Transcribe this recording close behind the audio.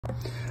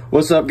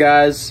What's up,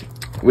 guys?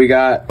 We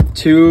got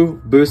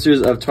 2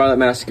 boosters of Twilight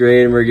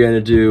Masquerade, and we're going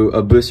to do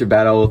a booster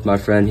battle with my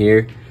friend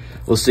here.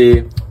 We'll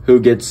see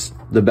who gets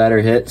the better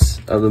hits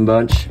of the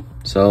bunch.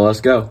 So let's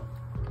go.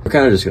 We're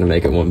kind of just going to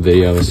make it one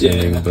video, I'm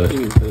assuming, but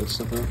you can put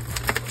stuff up.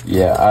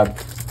 Yeah, I'm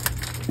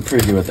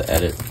pretty good with the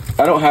edit.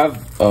 I don't have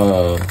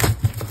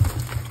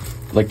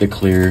like the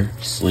clear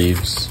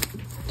sleeves.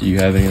 Do you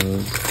have any of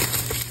those?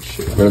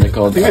 Sure. What are they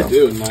called? I think I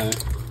do in my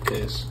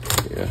case.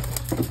 Yeah.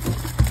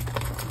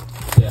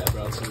 Yeah, I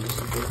brought some just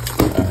in case.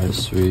 Alright,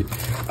 sweet.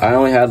 I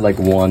only had like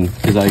one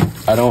because I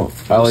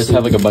always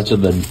have like a bunch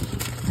of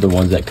the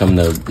ones that come in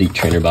the Elite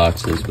Trainer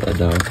boxes, but I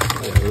don't.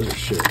 Oh, yeah, those are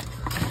shit.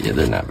 Yeah,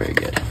 they're not very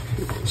good.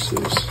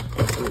 Sleeves.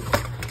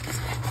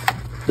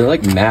 They're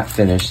like matte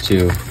finish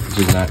too, which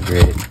is not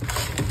great.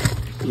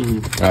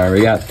 Alright,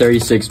 we got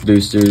 36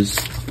 boosters.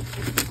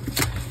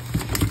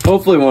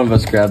 Hopefully one of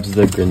us grabs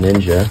the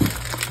Greninja.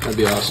 That'd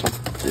be awesome.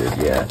 Dude,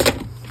 yeah.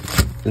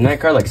 Isn't that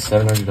card like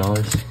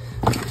 $700?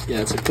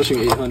 Yeah, it's like pushing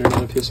 800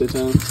 on a PSA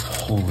 10.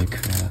 Holy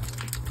crap.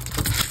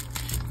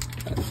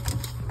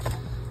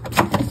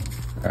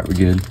 Alright, we're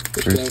good.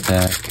 First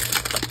pack.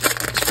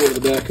 Let's go to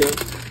the back up.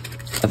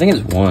 I think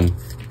it's 1.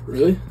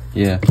 Really?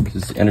 Yeah,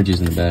 because the energy's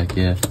in the back,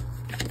 yeah.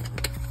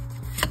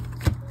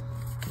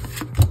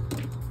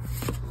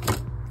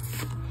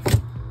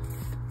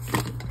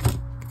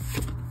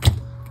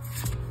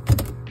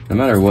 No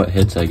matter what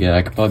hits I get,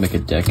 I could probably make a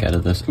deck out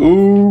of this.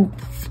 Ooh!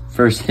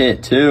 First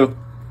hit, too.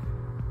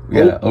 We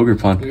got an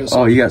Ogerpon.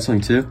 Oh, you got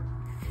something, too?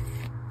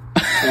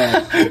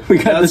 We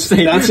got the same.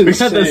 We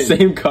got the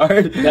same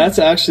card. That's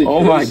actually crazy.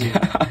 Oh my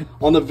god!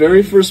 On the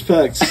very first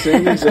pack,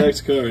 same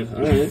exact card.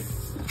 All right.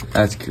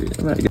 That's crazy.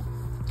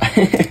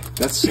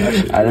 That's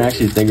actually. I didn't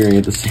actually think we were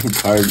gonna get the same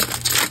card.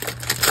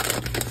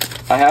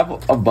 I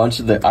have a bunch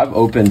of the. I've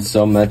opened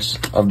so much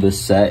of the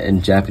set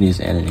in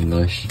Japanese and in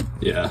English.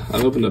 Yeah,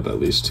 I've opened up at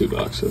least 2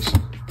 boxes.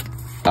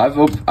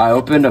 I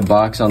opened a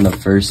box on the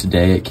first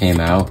day it came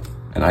out,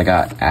 and I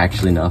got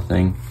actually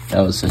nothing. That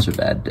was such a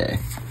bad day.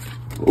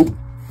 Oop.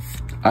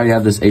 I already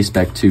have this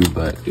A-Spec too,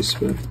 but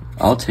A-Spec.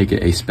 I'll take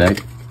it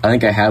A-Spec. I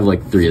think I have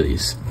like 3 of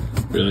these.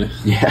 Really?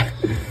 Yeah.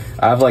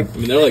 I have like. I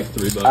mean, they're like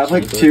 $3. I have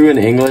like 2 in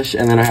English,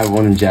 and then I have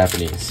 1 in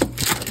Japanese,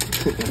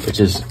 which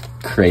is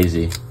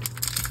crazy.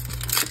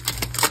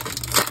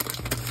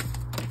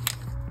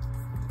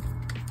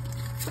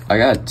 I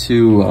got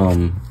 2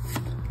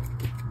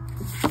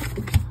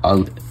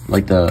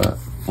 like the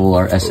full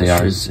art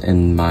SARs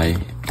in my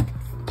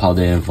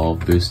Paldea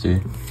Evolved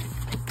booster.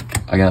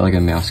 I got like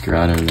a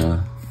Masquerade and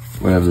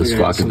whatever the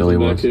Squawkabilly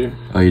was. Here.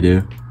 Oh, you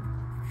do?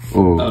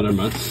 Ooh. Oh, never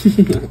mind.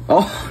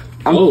 Oh,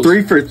 I'm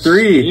 3 for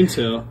 3.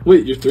 Steamtail.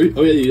 Wait, you're 3?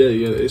 Oh yeah,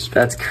 you got Ace.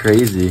 That's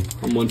crazy.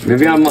 I'm 1 for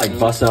Maybe 3 I'm like now.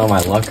 busting all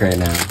my luck right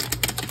now.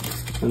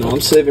 I know,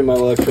 I'm saving my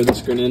luck for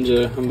this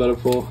Greninja. I'm about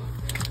to pull.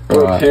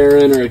 Or a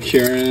Perrin or a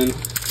Kieran.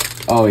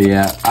 Oh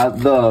yeah,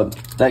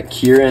 that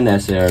Kieran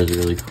SAR is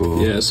really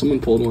cool. Yeah, someone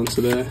pulled one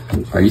today.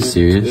 Are you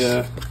serious?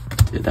 Yeah.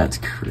 Dude, that's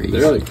crazy.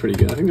 They're like pretty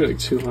good. I think they're like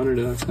 200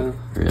 out of 10.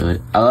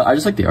 Really? I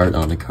just like the art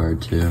on the card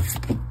too.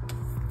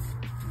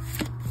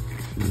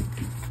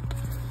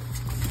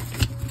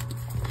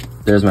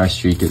 There's my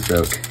streak, it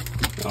broke.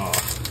 Oh.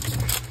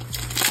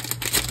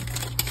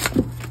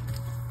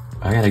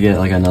 I gotta get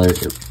like another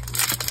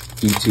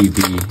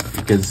ETB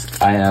because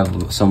I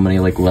have so many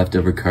like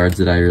leftover cards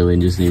that I really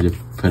just need to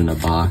put in a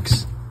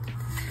box.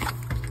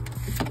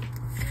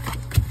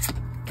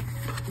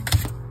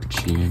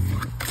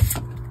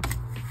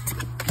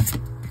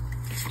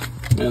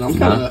 Man,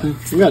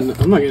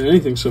 I'm not getting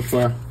anything so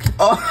far.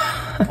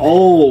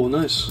 Oh,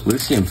 nice.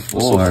 Lucian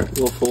full art.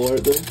 Little full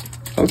art there.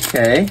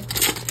 Okay.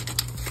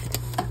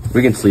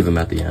 We can sleeve them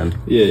at the end.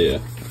 Yeah.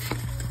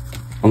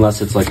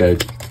 Unless it's like a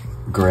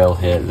Grail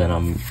hit, then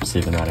I'm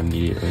saving that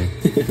immediately.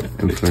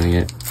 I'm putting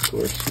it. Of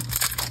course.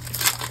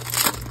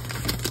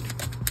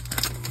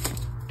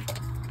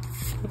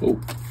 Oh.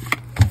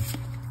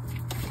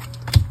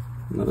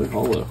 Another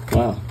holo.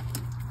 Wow.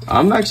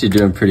 I'm actually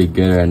doing pretty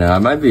good right now. I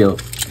might be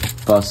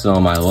busting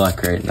all my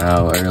luck right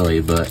now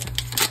early, but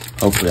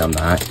hopefully I'm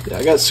not. Yeah,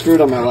 I got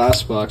screwed on my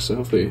last box, so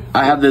hopefully.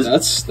 I have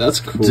this. That's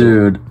cool.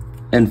 Dude,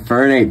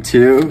 Infernape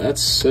too.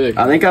 That's sick.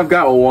 I think I've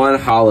got 1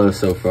 holo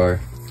so far.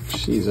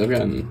 Jeez, I've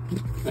gotten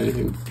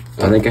anything.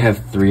 I think I have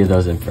 3 of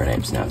those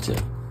Infernapes now too.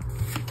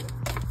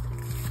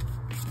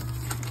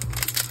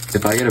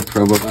 If I get a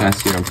Probo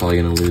Pass here, I'm probably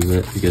gonna lose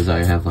it because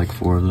I have like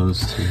 4 of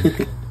those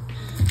too.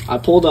 I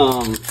pulled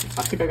I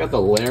think I got the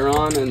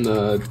Lairon and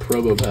the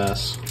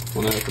Probopass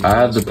when I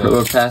have the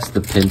Probopass, the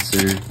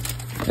Pinsir,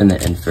 and the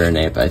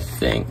Infernape, I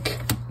think.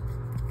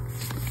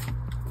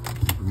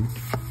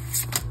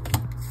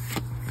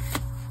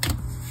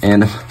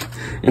 And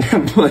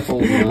I'm like,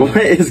 what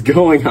is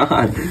going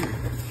on?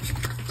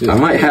 Dude, I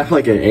might have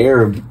like an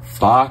air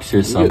box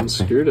or something.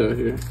 Getting screwed out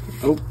here.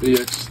 Oh,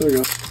 BX. There we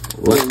go.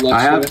 What?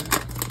 I have.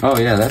 Oh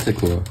yeah, that's a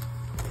cool.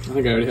 I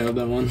think I already have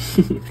that one.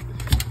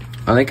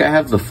 I think I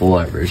have the full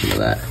art version of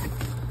that.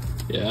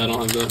 Yeah, I don't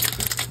have that.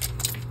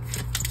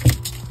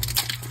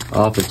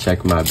 I'll have to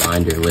check my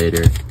binder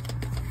later.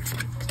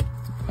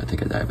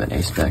 think I have an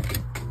ace spec.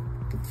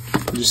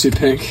 Did you see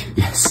pink?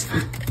 Yes.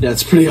 Yeah,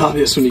 it's pretty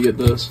obvious when you get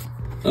those.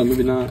 Oh,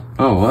 maybe not.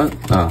 Oh, what?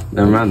 Oh,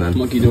 never mind then.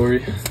 Monkey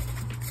Dory.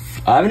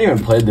 I haven't even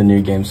played the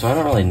new game, so I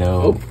don't really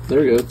know. Oh,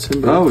 there we go.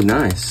 Timber. Oh,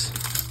 nice.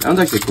 Sounds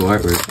like a cool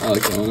artwork. I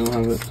like that one. I don't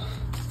have it.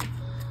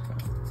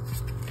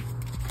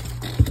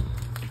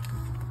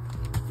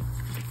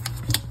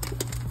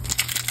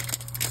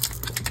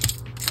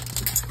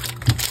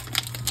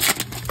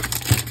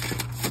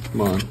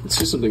 Come on, let's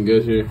see something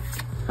good here.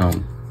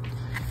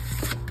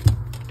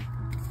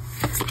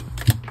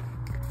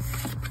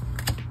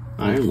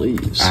 Iron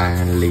Leaves.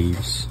 Iron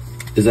Leaves.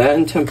 Is that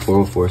in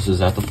Temporal Force? Is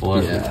that the full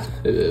art? Yeah,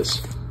 it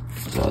is.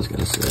 That's what I was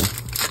gonna say.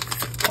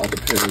 All the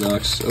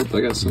Paradox. Oh,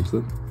 I got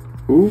something.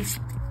 Ooh.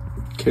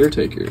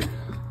 Caretaker.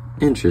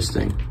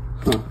 Interesting.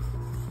 Huh.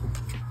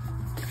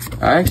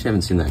 I actually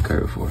haven't seen that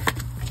card before.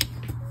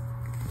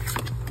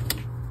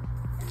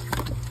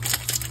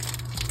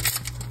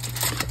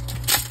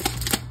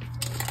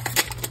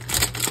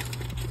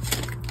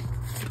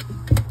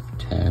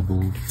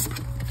 Tabble.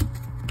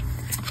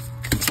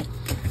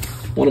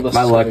 One of us.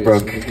 My luck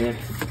broke.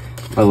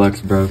 My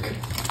luck's broke.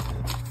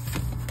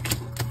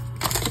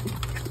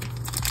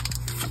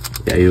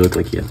 Yeah, you look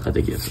like you have, I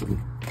think you have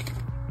something.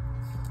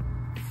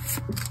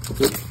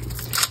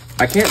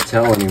 I can't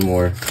tell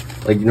anymore.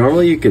 Like,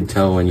 normally you could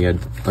tell when you had,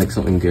 like,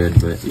 something good,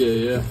 but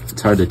yeah.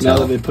 It's hard to tell.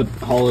 Now that they put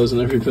hollows in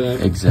every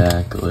pack.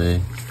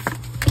 Exactly.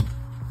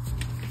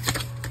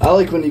 I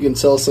like when you can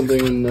tell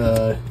something when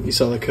you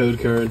saw the code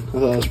card. I thought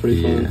that was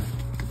pretty fun.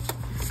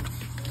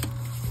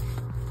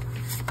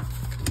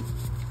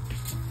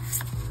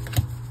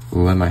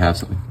 Ooh, I might have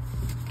something.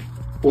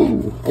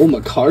 Ooh. Oh,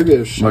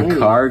 Macargo shiny.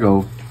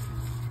 Macargo.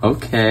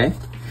 Okay.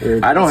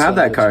 I don't have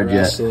that card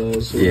yet.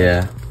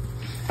 Yeah.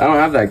 I don't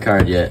have that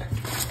card yet.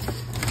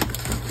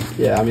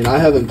 Yeah, I mean, I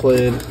haven't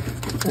played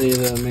any of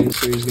the main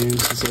series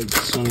games since like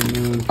Sun and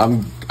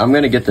Moon. I'm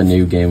gonna get the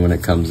new game when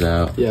it comes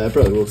out. Yeah, I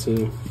probably will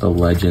too. The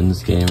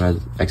Legends game has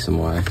X and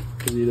Y.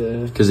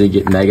 Vegeta. Because they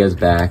get Mega's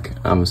back.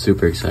 I'm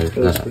super excited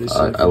for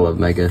that. I love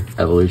Mega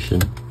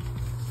Evolution.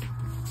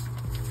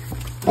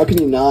 How can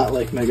you not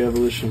like Mega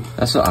Evolution?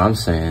 That's what I'm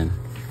saying.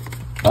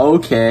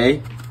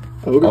 Okay.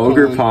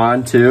 Ogre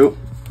Pawn too.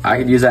 I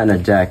could use that in a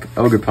deck.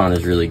 Ogre Pawn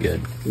is really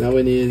good. Now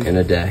we need in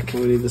a deck.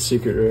 We need the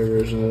secret rare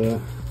version of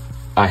that.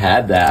 I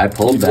had that. I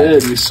pulled that. You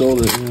did. You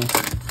sold it.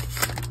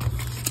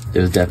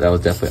 Yeah. That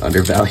was definitely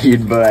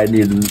undervalued, but I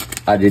needed.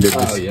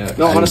 Oh yeah.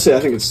 No, honestly,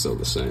 I think it's still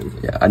the same.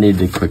 Yeah, I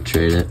needed to quick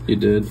trade it. You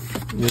did.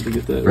 You had to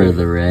get that for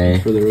the Ray.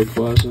 For the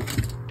Rayquaza.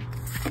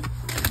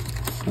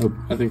 Oh,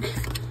 I think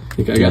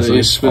I got an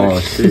ace spec. Oh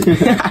shit.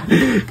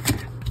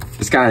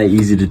 It's kind of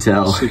easy to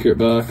tell. Secret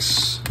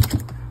box.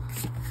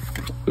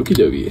 Okie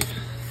dokie.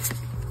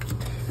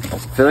 I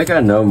feel like I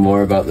know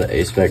more about the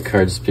A-Spec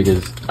cards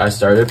because I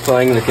started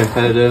playing the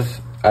competitive.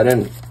 I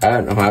don't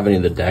have any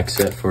of the decks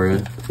yet for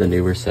it, the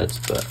newer sets,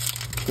 but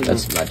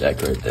that's my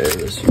deck right there.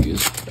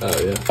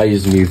 Oh yeah. I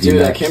use Mew.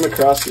 Dude, I came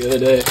across the other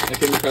day. I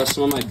came across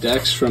some of my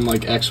decks from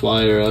like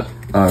XY era.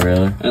 Oh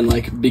really? And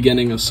like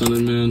beginning of Sun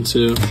and Moon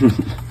too.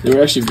 They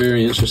were actually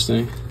very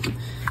interesting.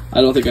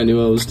 I don't think I knew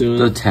what I was doing.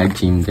 The tag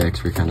team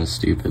decks were kind of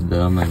stupid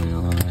though, I'm not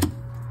gonna lie.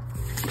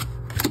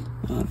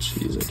 Oh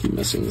jeez, I keep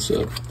messing this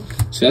up.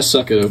 See, I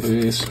suck at opening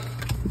these.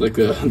 Like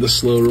the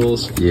slow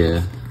rolls.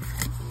 Yeah.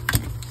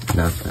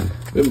 Nothing.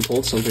 We haven't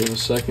pulled something in a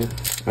second.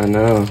 I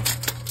know.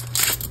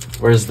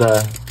 Where's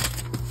it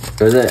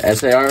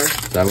SAR?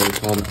 Is that what it's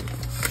called? I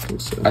think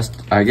so.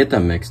 I get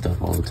them mixed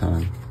up all the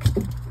time.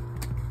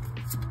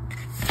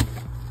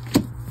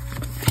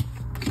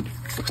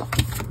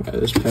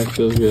 Alright, this pack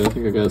feels good. I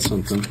think I got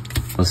something.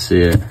 Let's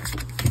see it.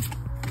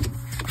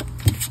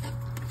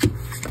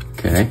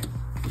 Okay.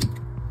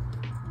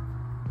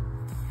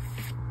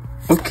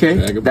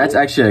 Okay, that's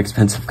actually an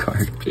expensive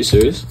card. Are you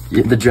serious?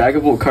 Yeah, the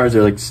Dragon Ball cards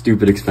are like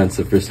stupid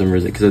expensive for some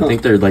reason because I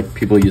think they're like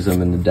people use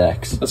them in the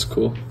decks. That's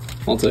cool.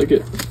 I'll take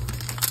it.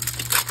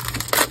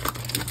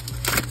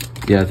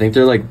 Yeah, I think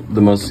they're like the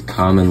most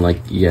common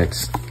like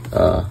EX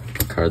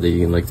card that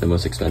you can, like the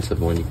most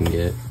expensive one you can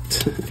get.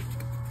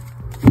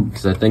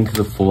 Because I think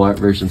the full art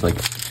version's like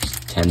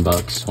 $10,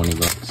 $20.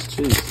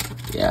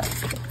 Jeez. Yeah.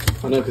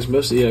 I know, because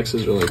most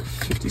EXs are like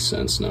 50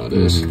 cents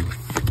nowadays.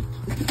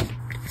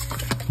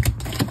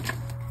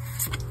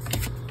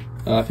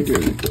 I think you're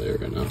in the player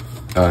right now.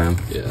 Oh, I am?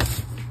 Yeah.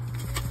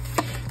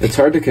 It's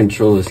hard to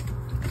control this.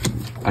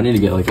 I need to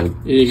get like a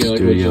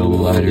studio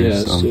light or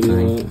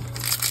something.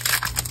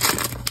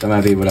 That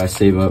might be what I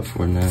save up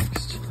for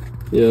next.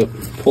 Yep.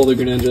 Pull the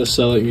Greninja,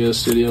 sell it, and get a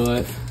studio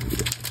light.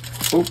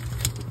 Oh.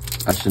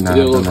 I should not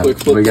have done that.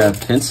 We got a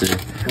Pinsir.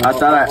 I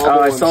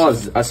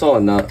thought I saw a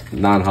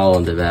non-hollow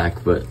in the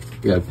back, but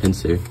we got a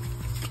Pinsir.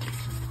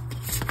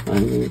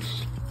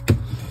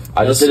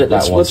 I just did it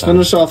that one Let's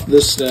finish off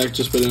this stack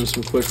just by doing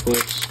some quick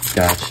flips.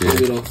 Gotcha.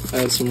 Maybe it'll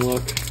add some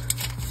luck.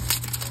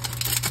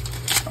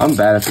 I'm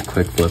bad at the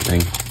quick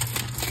flipping.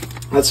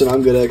 That's what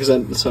I'm good at, because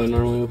that's how I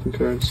normally open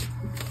cards.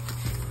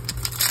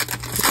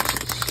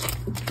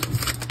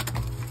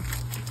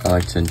 I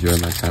like to enjoy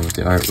my time with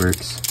the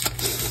artworks.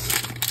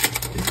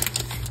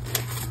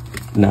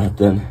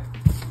 Nothing.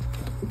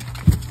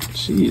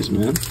 Jeez,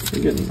 man.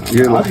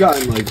 I've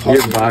gotten like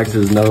your box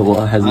is has no.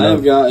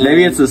 I've gotten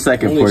Maybe it's the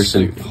second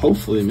portion.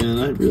 Hopefully, man.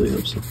 I really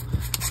hope so.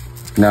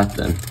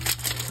 Nothing.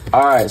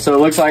 All right, so it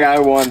looks like I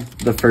won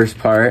the first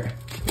part.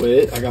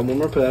 Wait, I got one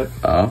more pack.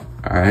 Oh,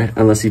 all right.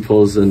 Unless he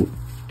pulls in.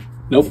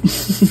 Nope.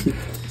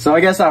 So I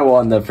guess I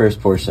won the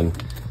first portion.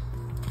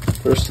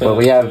 First half. But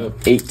we have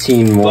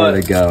 18 more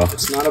to go.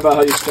 It's not about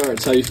how you start,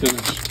 it's how you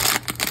finish.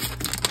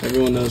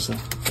 Everyone knows that.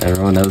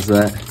 Everyone knows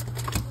that?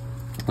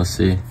 Let's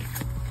see.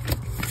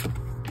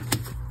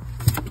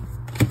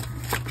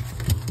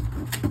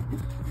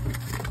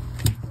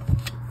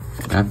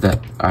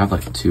 I have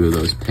like 2 of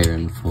those pair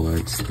in full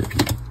arts too.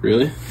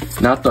 Really?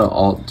 Not the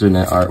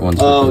alternate art ones.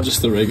 Oh,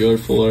 just the regular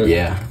full art?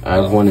 Yeah. I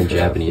have one in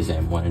Japanese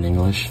and one in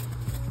English.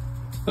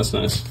 That's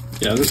nice.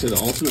 Yeah, I was gonna say the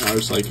alternate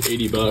art's like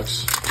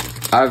 $80.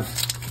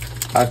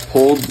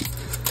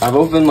 I've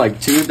opened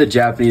like 2 of the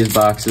Japanese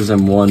boxes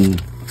and one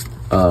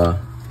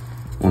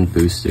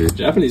booster.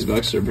 Japanese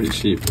boxes are pretty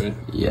cheap, right?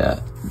 Yeah.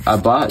 I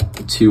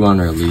bought 2 on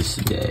release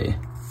day.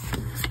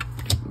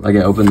 Like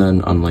I opened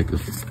them on like the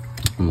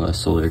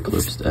solar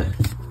eclipse day.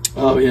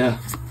 Oh yeah.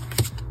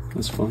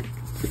 That's fun.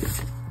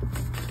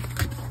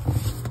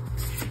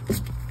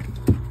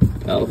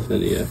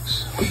 Alphen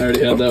EX. I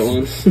already had that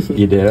one.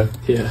 You do?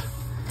 Yeah.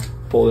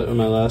 Pulled it in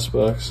my last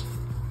box.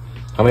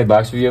 How many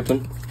boxes have you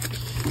opened?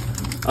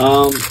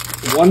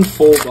 One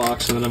full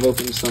box, and then I've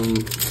opened some,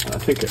 I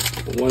think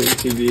one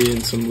ETB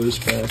and some loose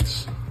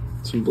packs,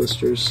 some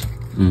blisters.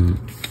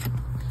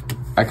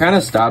 I kind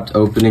of stopped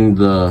opening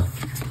the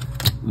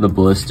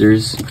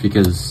blisters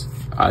because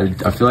I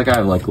feel like I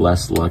have like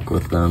less luck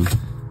with them.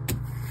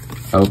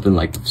 I opened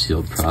like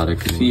sealed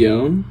product.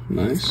 Fion,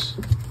 nice.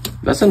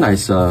 That's a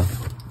nice art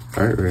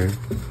rare.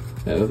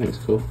 Yeah, that thing's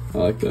cool. I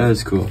like that. That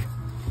is cool.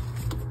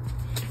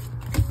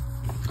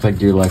 Looks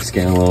like your luck's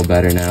getting a little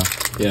better now.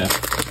 Yeah.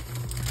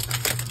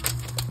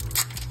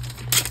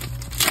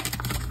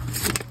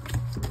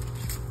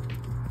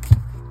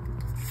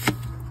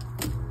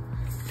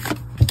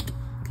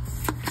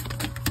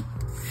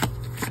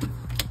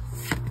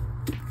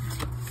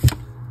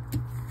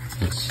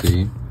 Let's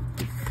see.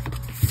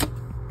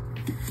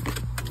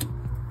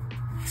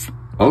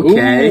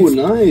 Okay. Ooh,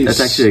 nice. That's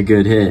actually a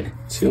good hit.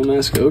 Seal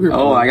Mask Ogre.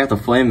 Oh, I got the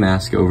Flame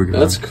Mask Ogre.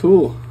 That's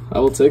cool. I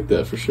will take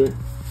that for sure.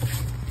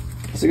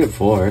 It's a good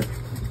floor.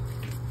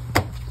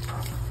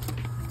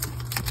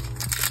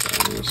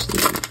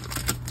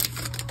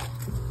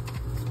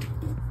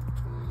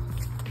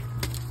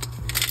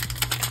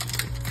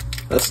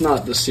 That's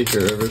not the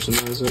secret version,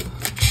 is it?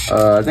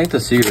 I think the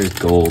secret is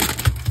gold.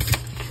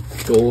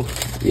 Gold.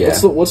 Yeah.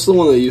 What's the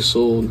one that you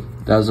sold?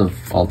 That was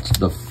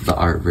the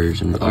art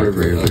version, the art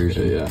rare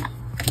version. Yeah.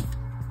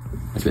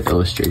 Like the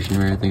illustration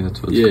rare, I think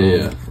that's what it's called.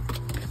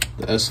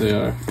 Yeah. The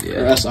SAR.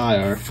 Yeah. Or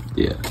SIR.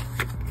 Yeah.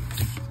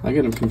 I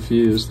get them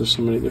confused. There's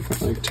so many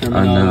different like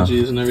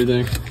terminologies and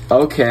everything.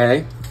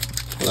 Okay.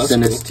 Well,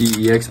 Sinus cool.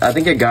 TEX. I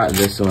think I got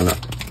this one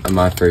on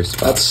my first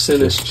spot. That's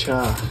Sinus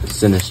Cha.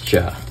 Sinus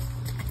Cha.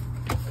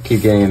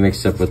 Keep getting it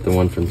mixed up with the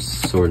one from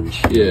Sword and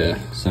Shield. Yeah.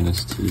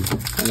 Sinus T.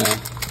 I know.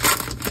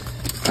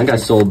 I think I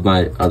sold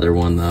my other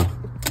one though.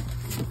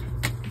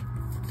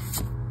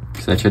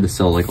 Cause I tried to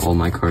sell like all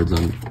my cards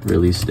on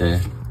release day.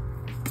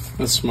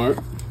 That's smart.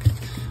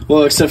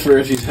 Well, except for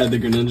if you had the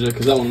Greninja,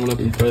 because that one went up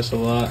in price a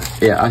lot.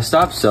 Yeah, I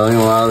stopped selling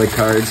a lot of the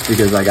cards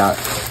because I got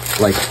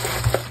like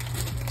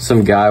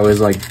some guy was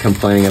like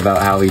complaining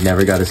about how he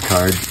never got his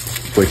card,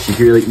 which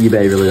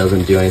eBay really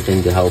doesn't do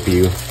anything to help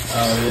you.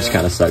 Oh yeah. Which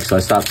kind of sucks. So I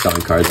stopped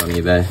selling cards on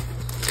eBay.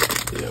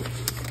 Yep.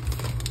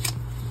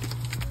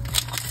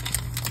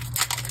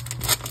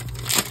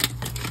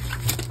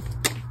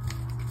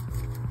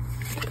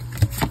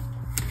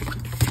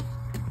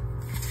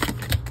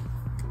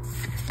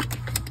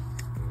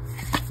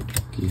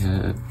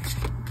 Yeah.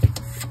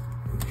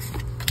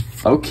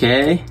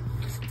 Okay.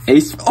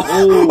 Ace.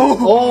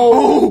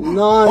 Oh,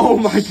 nice. Oh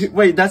my god.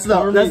 Wait, that's the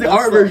art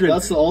version.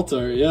 That's the alt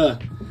art, yeah.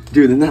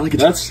 Dude, isn't that like a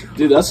that's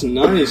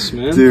nice,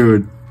 man.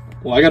 Dude.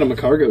 Well, I got a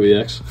Macargo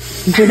EX.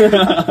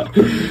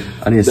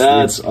 I need a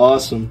That's sleeve.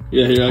 awesome.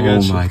 Yeah, here, I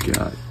got you. Oh my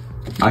god.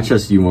 I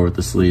trust you more with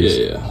the sleeves.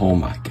 Yeah. Oh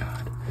my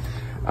god.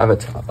 I have a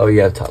top. Oh, you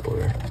have top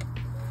loader.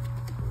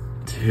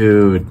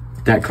 Dude,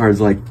 that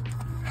card's like.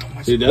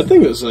 Dude, that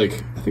thing was like,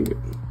 I think,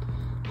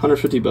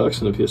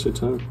 $150 in a PSA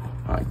 10.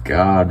 My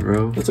god,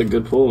 bro. That's a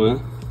good pull,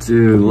 man.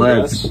 Dude,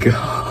 let's go.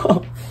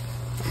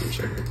 Let me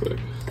check real quick.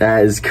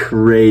 That is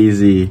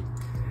crazy.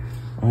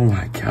 Oh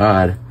my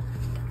god.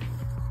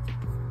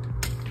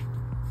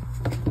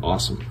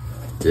 Awesome.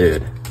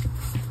 Dude.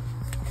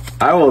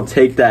 I will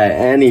take that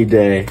any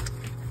day.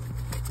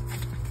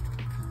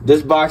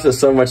 This box is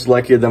so much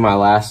luckier than my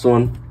last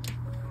one.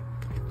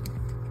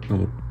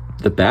 Oh,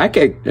 the back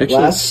actually.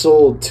 Last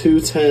sold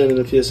 210 in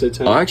a PSA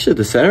 10. Oh, actually,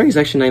 the centering is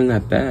actually not even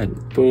that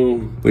bad.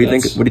 Boom. What do you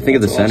think? What do you think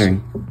of the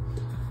centering? Awesome.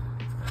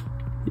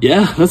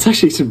 Yeah, that's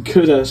actually some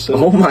good ass.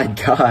 Oh my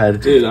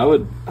god, dude! I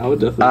would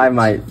definitely. I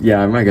might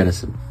get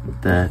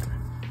that.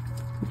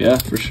 Yeah,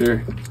 for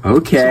sure.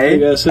 Okay.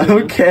 That's what you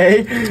guys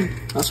Okay.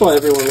 That's why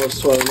everyone loves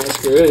Twilight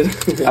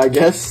Masquerade. I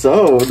guess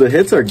so. The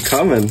hits are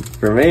coming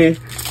for me.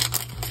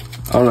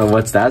 I don't know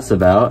what that's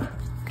about.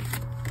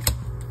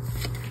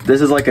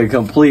 This is like a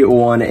complete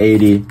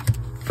 180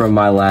 from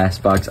my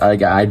last box.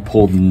 I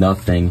pulled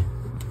nothing.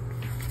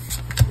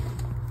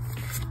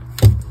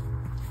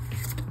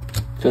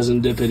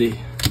 Cousin Dippity.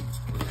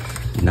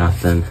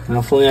 Nothing. Now,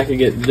 if only I could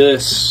get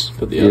this,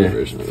 but the other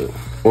version of it.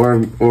 Or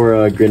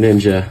a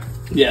Greninja.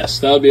 Yes,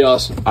 that would be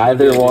awesome.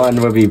 Either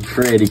one would be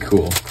pretty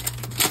cool.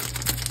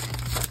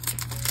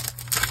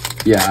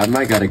 Yeah, I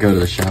might gotta go to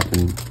the shop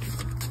and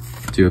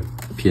do a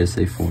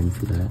PSA form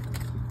for that.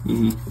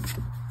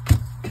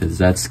 Because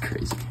that's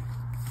crazy.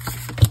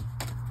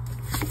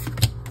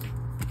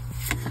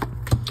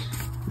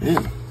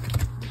 Man, you're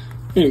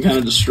getting kind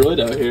of destroyed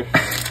out here.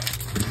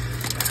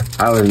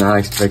 I was not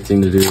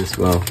expecting to do this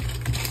well.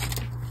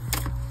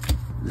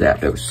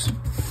 Zapdos.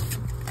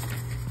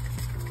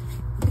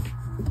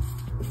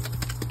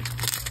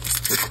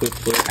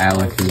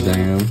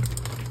 Alakazam.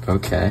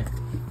 Okay.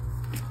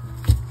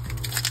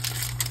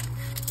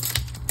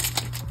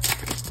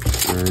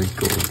 Very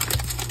cool.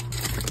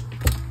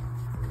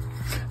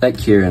 That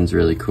Kieran's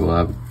really cool.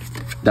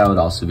 That would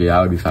also be,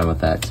 I would be fine with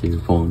that too,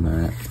 pulling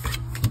that.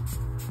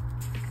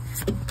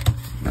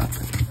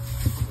 Nothing.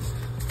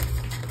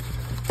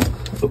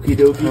 Okie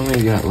dokie. How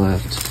many got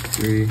left?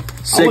 3.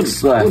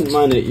 6 left. I wouldn't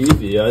mind an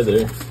Eevee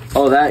either.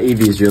 Oh, that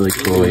Eevee's really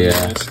cool,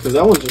 yeah. Because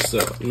that one's just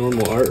a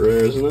normal art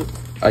rare, isn't it?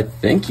 I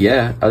think,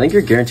 yeah. I think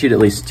you're guaranteed at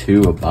least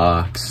 2 a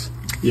box.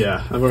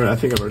 Yeah, I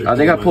think I've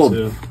already. I pulled.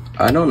 Two.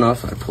 I don't know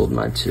if I pulled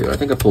mine 2. I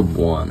think I pulled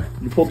 1.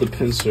 You pulled the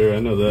Pinsir, I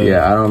know that.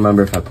 Yeah, I don't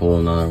remember if I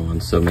pulled another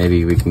one. So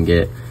maybe we can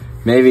get.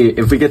 Maybe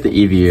if we get the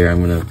Eevee here,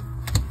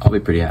 I'll be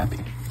pretty happy.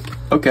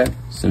 Okay,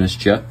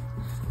 Sinistcha.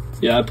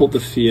 Yeah, I pulled the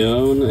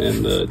Fion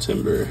and the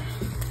Timber.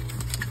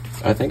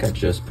 I think I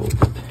just pulled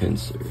the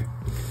Pinsir.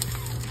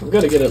 I've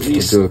got to get at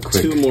least do a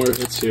quick- 2 more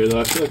hits here, though.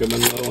 I feel like I've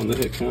been low on the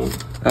hit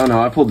count. Oh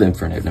no, I pulled the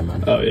Infernape. Never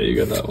mind. Oh yeah, you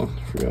got that one.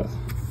 I forgot.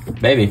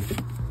 Maybe.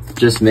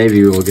 Just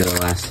maybe we'll get a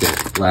last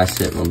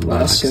hit on the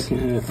Last box. second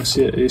hit. I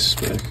see an Ace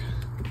spec.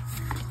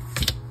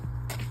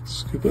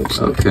 Scoop up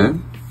second. Okay.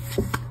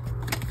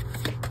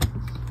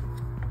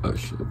 Oh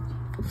shit.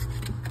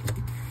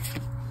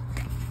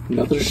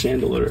 Another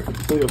Chandelure. I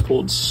feel like I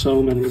pulled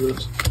so many of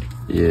those.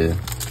 Yeah.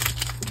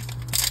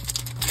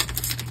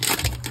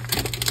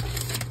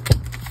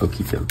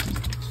 Okie dokie.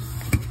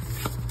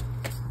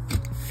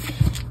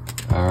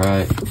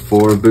 Alright,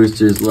 4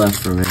 boosters left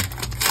for me.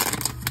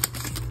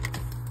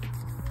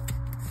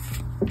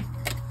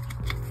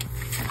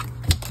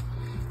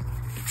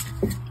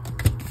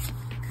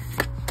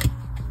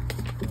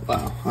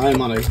 Wow, I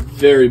am on a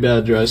very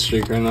bad dry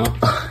streak right now.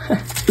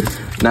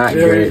 Not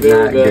Very, great,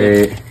 very not bad.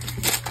 great.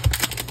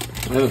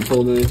 I haven't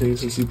pulled anything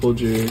since you pulled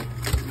your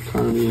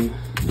Carmine.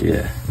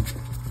 Yeah.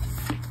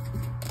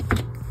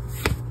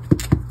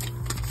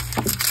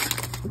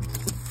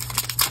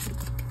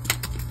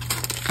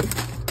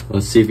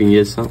 Let's see if we can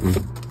get something.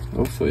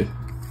 Hopefully.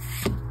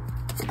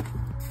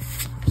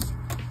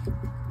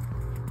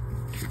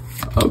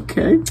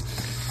 Okay.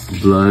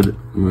 Blood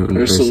Moon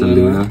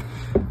Ursaluna. Ursaluna.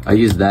 I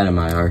used that in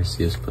my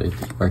Arceus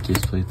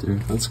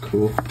playthrough. That's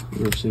cool. I've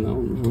never seen that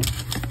one before.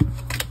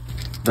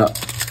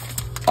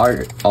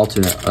 The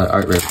alternate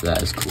art rare for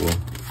that is cool.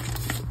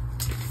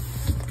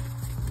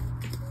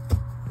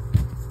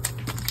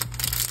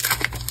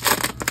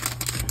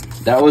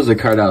 That was the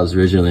card I was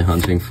originally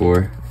hunting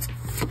for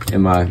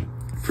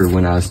for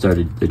when I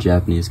started the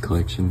Japanese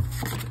collection.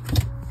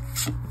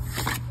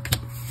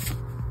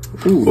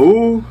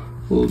 Ooh,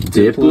 Little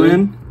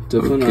Diplin.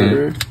 Diplin Okay. art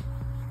rare.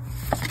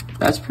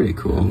 That's pretty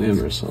cool. And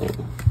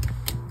Emerald.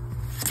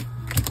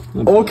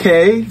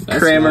 Okay, That's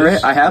Kramer.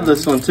 nice. I have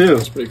this one too.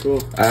 That's pretty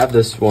cool. I have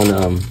this one,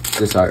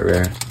 this art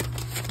rare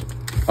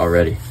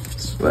already.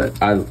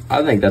 But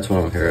I think that's one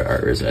of my favorite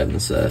art rares I have in the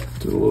set.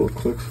 Do a little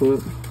quick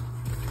flip.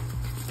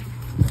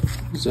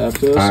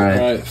 Zapdos.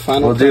 Alright,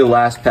 final we'll do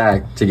last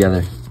pack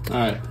together.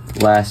 Alright.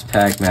 Last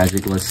pack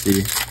magic. Let's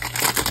see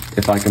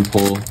if I can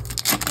pull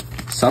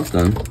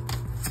something.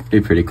 Be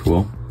pretty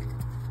cool.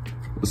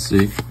 Let's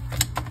see.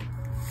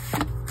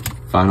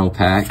 Final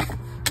pack.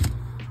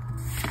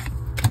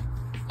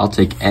 I'll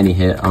take any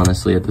hit,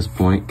 honestly, at this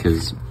point,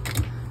 because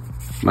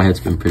my hit's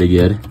been pretty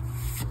good.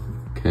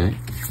 Okay.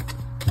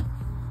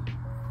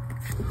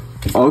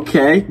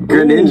 Okay,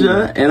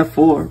 Greninja and a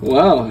 4.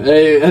 Wow.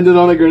 Hey, it ended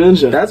on a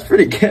Greninja. That's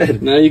pretty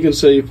good. Now you can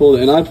say you pulled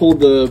it. And I pulled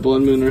the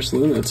Blood Moon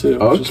Ursaluna too.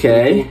 which is pretty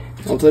Okay.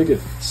 cool. I'll take it.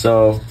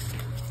 So,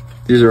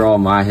 these are all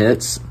my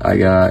hits. I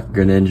got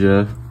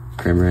Greninja,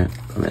 Crimorant.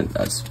 I mean,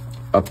 that's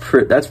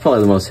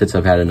probably the most hits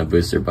I've had in a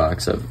booster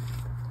box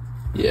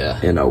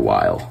in a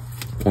while.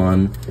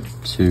 1,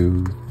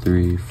 2,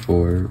 3,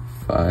 4,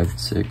 5,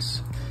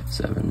 6,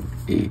 7,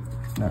 8,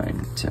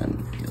 9,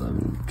 10,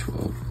 11,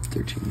 12,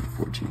 13,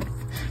 14,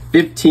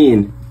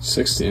 15,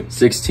 16.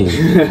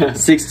 16.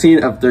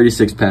 16 of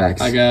 36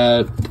 packs. I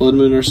got Blood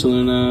Moon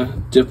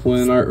Ursaluna,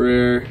 Diplin art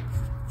rare,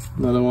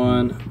 another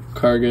one,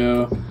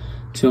 Cargo,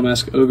 Teal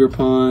Mask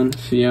Ogerpon,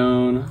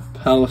 Fion,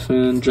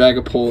 Palafin,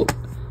 Dragapult,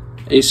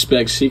 Ace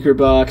Spec Secret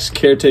Box,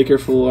 Caretaker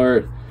Full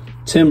Art,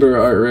 Timber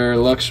Art Rare,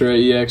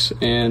 Luxray EX,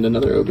 and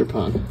another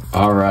Ogerpon.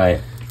 All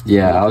right.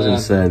 Yeah, I was gonna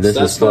say this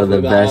That's is for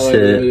the best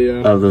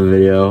hit of the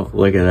video.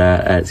 Look at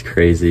that. That's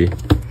crazy.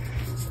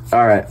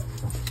 All right.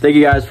 Thank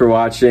you guys for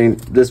watching.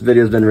 This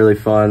video has been really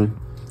fun.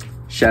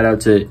 Shout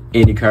out to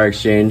IndyCar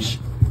Exchange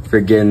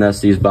for getting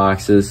us these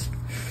boxes.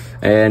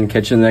 And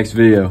catch you in the next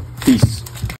video. Peace.